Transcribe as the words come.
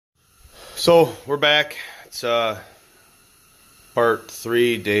So we're back. It's part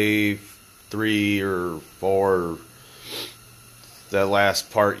 3, day 3 or 4. That last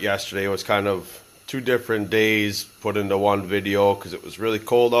part yesterday was kind of 2 different days put into one video because it was really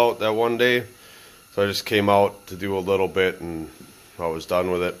cold out that one day. So I just came out to do a little bit and I was done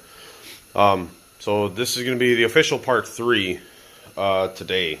with it. So this is going to be the official part 3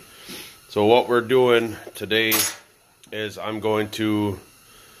 today. So what we're doing today is I'm going to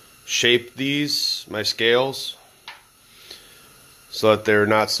shape my scales, so that they're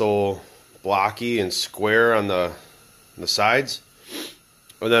not so blocky and square on the sides.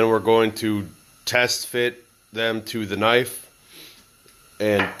 And then we're going to test fit them to the knife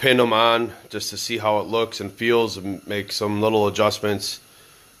and pin them on just to see how it looks and feels and make some little adjustments.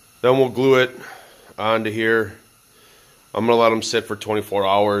 Then we'll glue it onto here. I'm going to let them sit for 24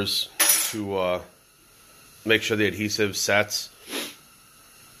 hours to make sure the adhesive sets.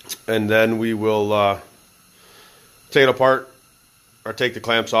 And then we will take it apart or take the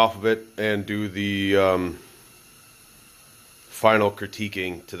clamps off of it and do the final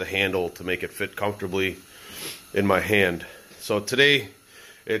critiquing to the handle to make it fit comfortably in my hand. So today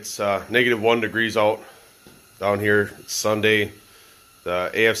it's -1 degrees out down here. It's Sunday.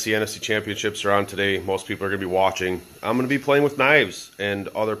 The AFC NFC championships are on today. Most people are going to be watching. I'm going to be playing with knives and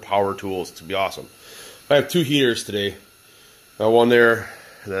other power tools. It's going to be awesome. I have 2 heaters today. One there,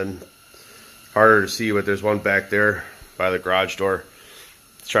 and then harder to see, but there's one back there by the garage door.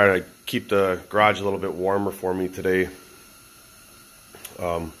 Try to keep the garage a little bit warmer for me today.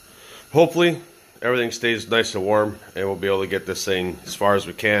 Hopefully everything stays nice and warm and we'll be able to get this thing as far as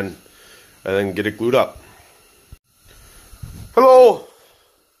we can and then get it glued up. Hello!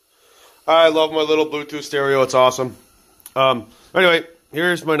 I love my little Bluetooth stereo. It's awesome. Anyway,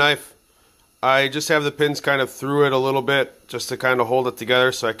 here's my knife. I just have the pins kind of through it a little bit just to kind of hold it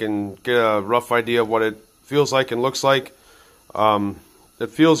together so I can get a rough idea of what it feels like and looks like. It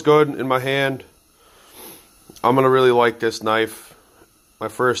feels good in my hand. I'm going to really like this knife. My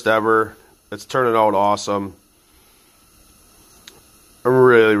first ever. It's turning out awesome. I'm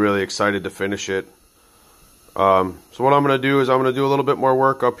really excited to finish it. So what I'm going to do is I'm going to do a little bit more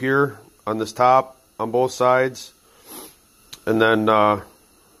work up here on this top on both sides. And then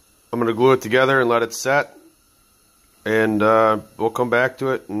I'm going to glue it together and let it set. And we'll come back to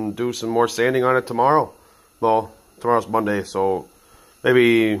it and do some more sanding on it tomorrow. Well, tomorrow's Monday, so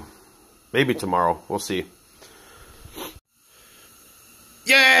maybe tomorrow. We'll see.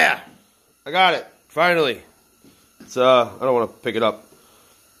 Yeah! I got it. Finally. It's I don't want to pick it up.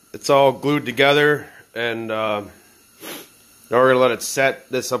 It's all glued together, and now we're going to let it set.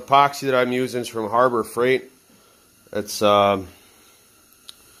 This epoxy that I'm using is from Harbor Freight. It's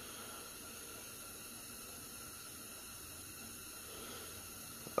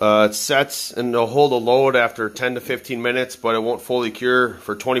it sets and it'll hold a load after 10 to 15 minutes, but it won't fully cure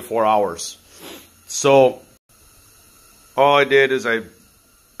for 24 hours. So all I did is I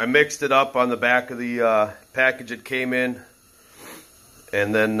mixed it up on the back of the package it came in,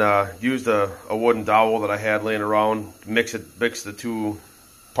 and then used a wooden dowel that I had laying around, mix the 2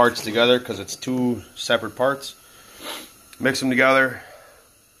 parts together because it's 2 separate parts. Mix them together,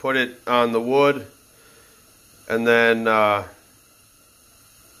 put it on the wood, and then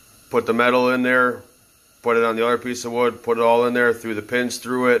put the metal in there, put it on the other piece of wood, put it all in there, threw the pins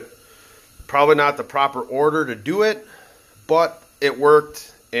through it. Probably not the proper order to do it, but it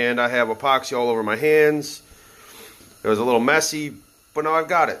worked, and I have epoxy all over my hands. It was a little messy, but now I've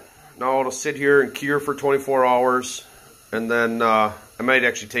got it. Now it'll sit here and cure for 24 hours, and then I might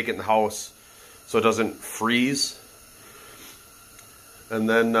actually take it in the house so it doesn't freeze. And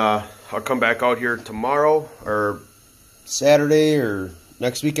then I'll come back out here tomorrow or Saturday or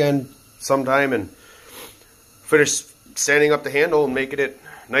next weekend sometime and finish sanding up the handle and making it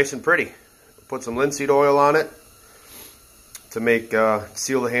nice and pretty. Put some linseed oil on it to make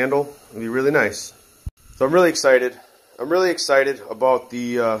seal the handle. It'll be really nice. So I'm really excited. I'm really excited about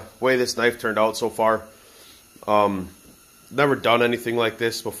the way this knife turned out so far. Never done anything like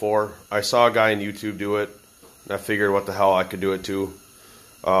this before. I saw a guy on YouTube do it, and I figured what the hell I could do it too.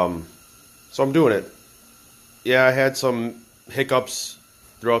 So I'm doing it. Yeah, I had some hiccups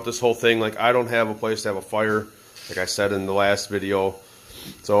throughout this whole thing. Like, I don't have a place to have a fire, like I said in the last video.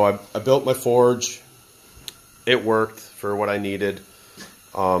 So I built my forge. It worked for what I needed.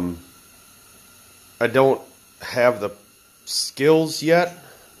 I don't have the skills yet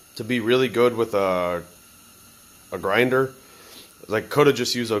to be really good with a grinder. I could have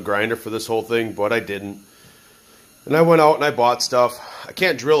just used a grinder for this whole thing, but I didn't. And I went out and I bought stuff. I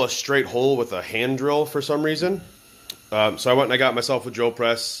can't drill a straight hole with a hand drill for some reason. So I went and I got myself a drill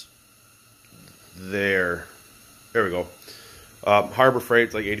press. there. There we go. Harbor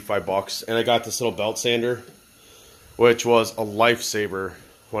Freight, like 85 bucks. And I got this little belt sander, which was a lifesaver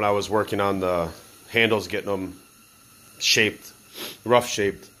when I was working on the handles, getting them shaped, rough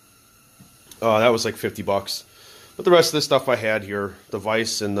shaped. That was like 50 bucks. But the rest of the stuff I had here, the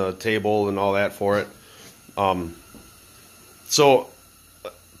vise and the table and all that for it. So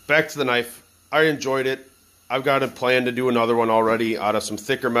back to the knife. I enjoyed it. I've got a plan to do another one already out of some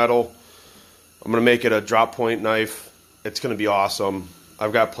thicker metal. I'm going to make it a drop point knife. It's going to be awesome.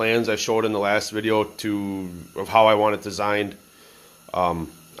 I've got plans I showed in the last video of how I want it designed. I'm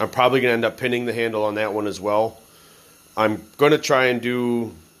probably going to end up pinning the handle on that one as well. I'm going to try and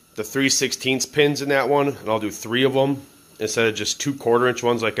do the 3/16 pins in that one, and I'll do 3 of them instead of just 2 1/4-inch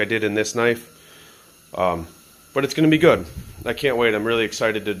ones like I did in this knife. But it's going to be good. I can't wait. I'm really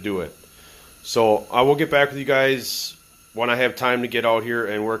excited to do it. So I will get back with you guys when I have time to get out here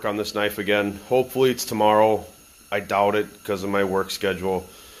and work on this knife again. Hopefully it's tomorrow. I doubt it because of my work schedule.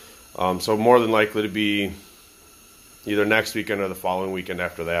 So more than likely to be either next weekend or the following weekend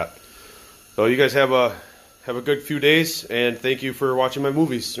after that. So you guys have a good few days, and thank you for watching my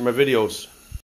movies or my videos.